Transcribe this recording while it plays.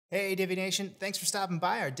Hey Divi Nation, thanks for stopping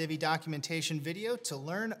by our Divi documentation video to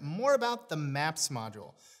learn more about the Maps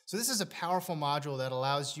module. So this is a powerful module that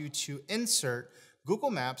allows you to insert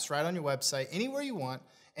Google Maps right on your website anywhere you want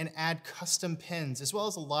and add custom pins as well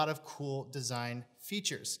as a lot of cool design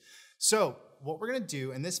features. So what we're going to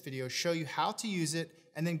do in this video is show you how to use it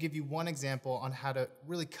and then give you one example on how to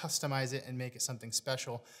really customize it and make it something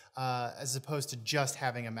special as opposed to just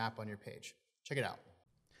having a map on your page. Check it out.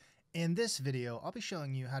 In this video, I'll be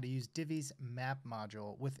showing you how to use Divi's map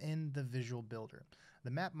module within the Visual Builder.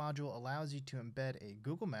 The map module allows you to embed a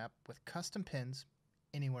Google map with custom pins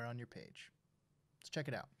anywhere on your page. Let's check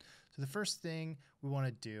it out. So the first thing we want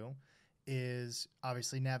to do is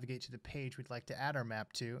obviously navigate to the page we'd like to add our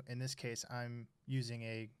map to. In this case, I'm using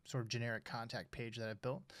a sort of generic contact page that I've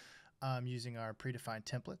built using our predefined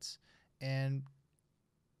templates. And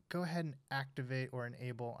go ahead and activate or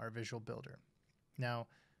enable our Visual Builder. Now,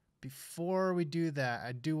 before we do that,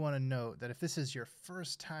 I do want to note that if this is your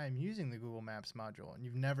first time using the Google Maps module and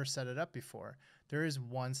you've never set it up before, there is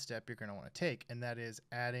one step you're going to want to take, and that is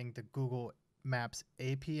adding the Google Maps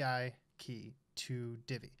API key to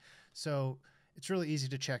Divi. So it's really easy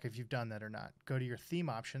to check if you've done that or not. Go to your theme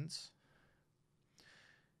options,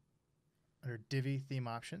 under Divi theme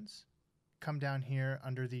options, come down here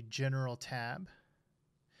under the general tab,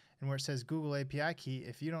 and where it says Google API key,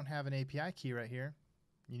 if you don't have an API key right here,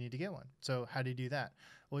 you need to get one. So how do you do that?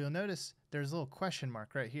 Well, you'll notice there's a little question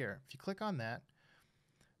mark right here. If you click on that,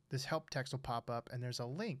 this help text will pop up and there's a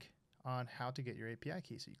link on how to get your API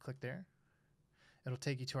key. So you click there. It'll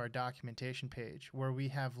take you to our documentation page where we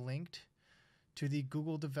have linked to the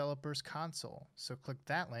Google Developers Console. So click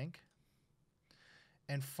that link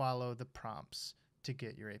and follow the prompts to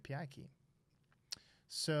get your API key.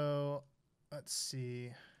 So let's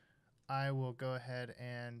see. I will go ahead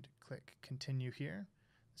and click continue here.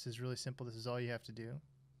 This is really simple. This is all you have to do.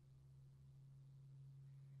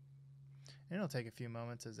 And it'll take a few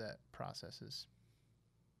moments as that processes.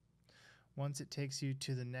 Once it takes you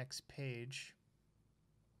to the next page,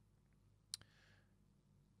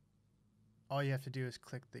 all you have to do is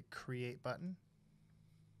click the create button.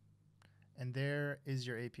 And there is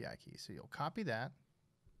your API key. So you'll copy that.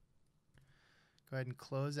 Go ahead and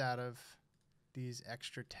close out of these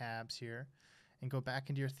extra tabs here and go back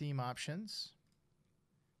into your theme options.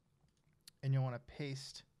 And you'll want to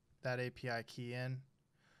paste that API key in,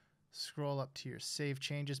 scroll up to your Save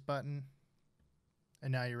Changes button,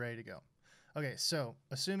 and now you're ready to go. Okay, so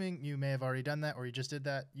assuming you may have already done that or you just did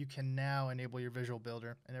that, you can now enable your Visual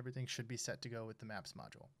Builder and everything should be set to go with the Maps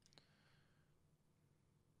module.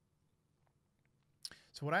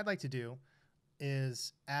 So what I'd like to do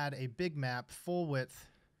is add a big map full width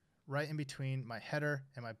right in between my header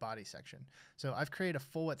and my body section. So I've created a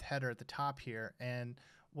full width header at the top here, and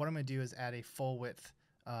what I'm going to do is add a full width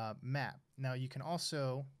map. Now you can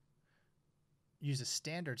also use a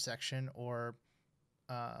standard section or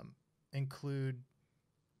include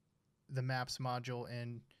the Maps module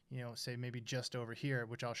in, say maybe just over here,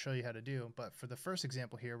 which I'll show you how to do. But for the first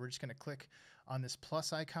example here, we're just going to click on this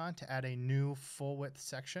plus icon to add a new full width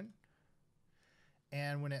section.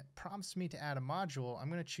 And when it prompts me to add a module, I'm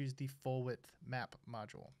going to choose the full width map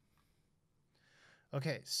module.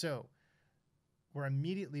 Okay, so we're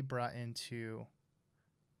immediately brought into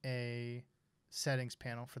a settings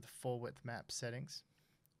panel for the full width map settings.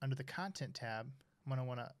 Under the content tab, I'm going to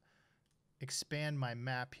want to expand my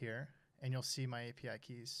map here, and you'll see my API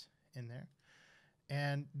keys in there.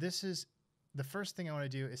 And this is the first thing I want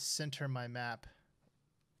to do is center my map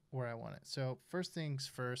where I want it. So first things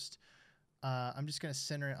first, I'm just going to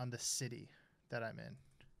center it on the city that I'm in.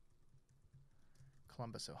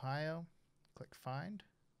 Columbus, Ohio. Click Find.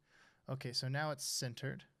 Okay, so now it's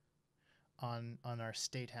centered on our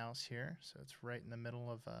state house here. So it's right in the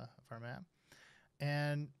middle of our map.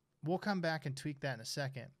 And we'll come back and tweak that in a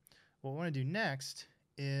second. What we want to do next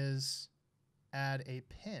is add a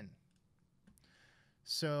pin.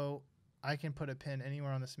 So I can put a pin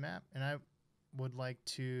anywhere on this map, and I would like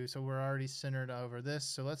to, so we're already centered over this,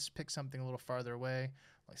 so let's pick something a little farther away,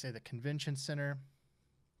 like say the convention center.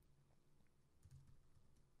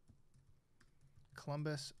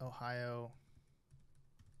 Columbus, Ohio,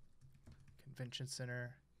 Convention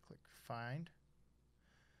Center, click Find.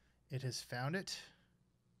 It has found it.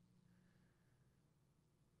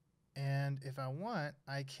 And if I want,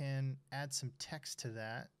 I can add some text to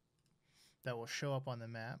that will show up on the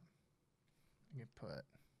map. I can put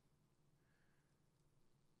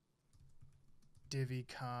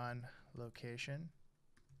DiviCon location.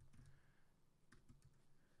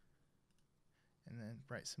 And then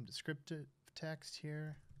write some descriptive text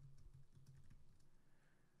here.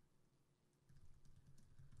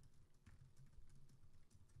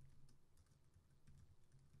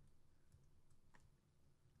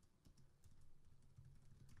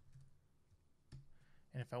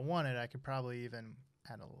 And if I wanted, I could probably even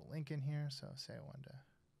add a little link in here. So say I wanted to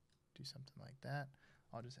do something like that.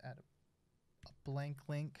 I'll just add a blank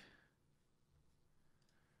link.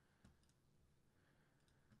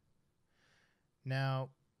 Now,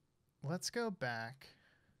 let's go back.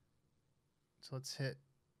 So let's hit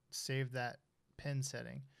save that pin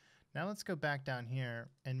setting. Now let's go back down here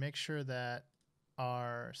and make sure that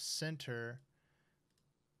our center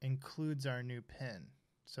includes our new pin.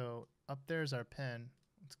 So up there's our pin.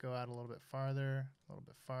 Let's go out a little bit farther, a little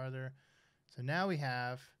bit farther. So now we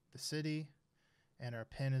have the city and our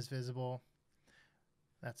pin is visible.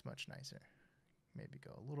 That's much nicer. Maybe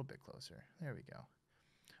go a little bit closer. There we go.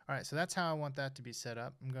 All right, so that's how I want that to be set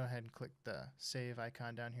up. I'm going to go ahead and click the save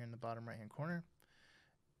icon down here in the bottom right-hand corner.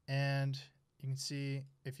 And you can see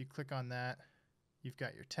if you click on that, you've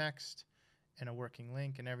got your text and a working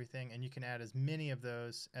link and everything, and you can add as many of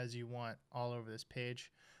those as you want all over this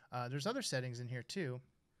page. There's other settings in here too.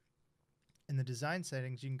 In the design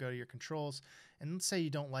settings, you can go to your controls, and let's say you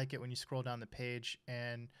don't like it when you scroll down the page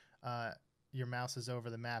and your mouse is over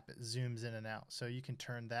the map, it zooms in and out. So you can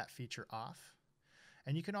turn that feature off.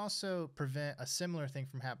 And you can also prevent a similar thing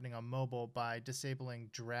from happening on mobile by disabling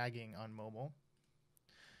dragging on mobile.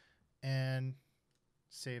 And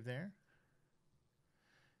save there.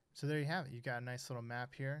 So there you have it. You've got a nice little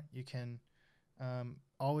map here. You can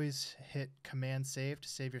always hit Command Save to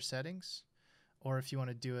save your settings. Or if you want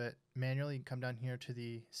to do it manually, you can come down here to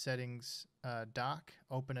the settings dock,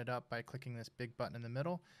 open it up by clicking this big button in the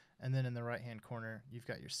middle, and then in the right-hand corner, you've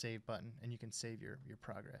got your save button, and you can save your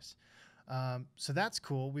progress. So that's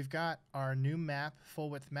cool. We've got our new map, full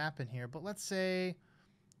width map in here, but let's say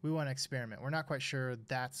we want to experiment. We're not quite sure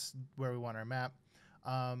that's where we want our map.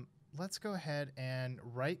 Let's go ahead and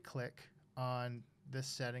right click on this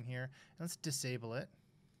setting here, and let's disable it.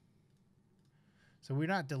 So we're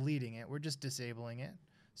not deleting it, we're just disabling it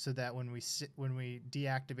so that when we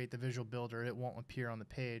deactivate the visual builder, it won't appear on the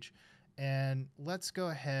page. And let's go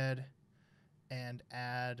ahead and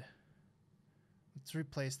add, let's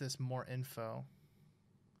replace this more info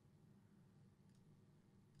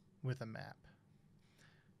with a map.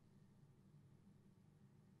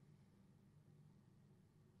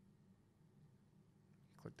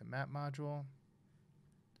 Click the map module,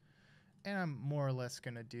 and I'm more or less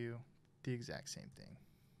going to do the exact same thing.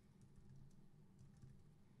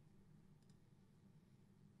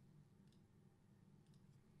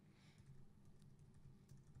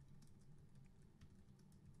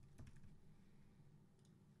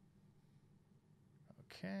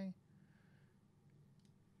 Okay.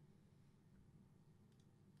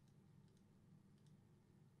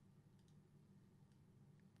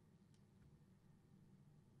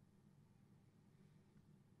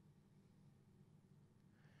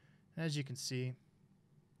 And as you can see,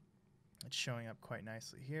 it's showing up quite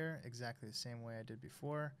nicely here, exactly the same way I did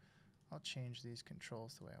before. I'll change these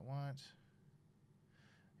controls the way I want.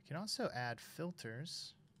 I can also add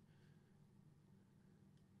filters.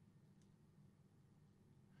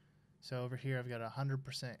 So over here I've got a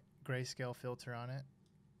 100% grayscale filter on it,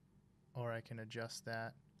 or I can adjust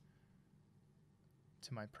that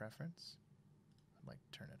to my preference. I'd like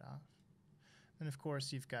to turn it off. And of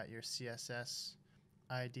course you've got your CSS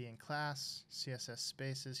ID and class, CSS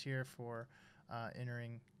spaces here for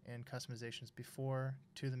entering in customizations before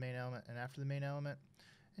to the main element and after the main element.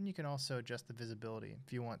 And you can also adjust the visibility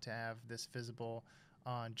if you want to have this visible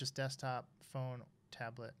on just desktop, phone,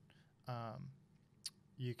 tablet.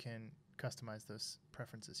 You can customize those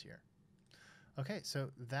preferences here. Okay, so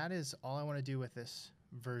that is all I want to do with this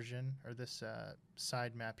version or this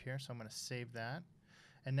side map here. So I'm going to save that.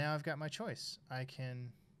 And now I've got my choice. I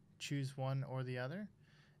can choose one or the other.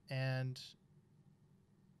 And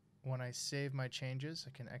when I save my changes,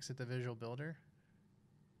 I can exit the visual builder.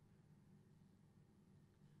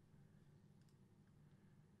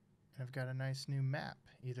 And I've got a nice new map,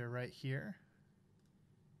 either right here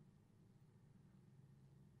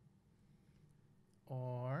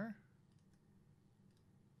or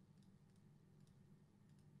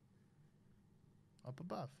up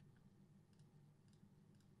above.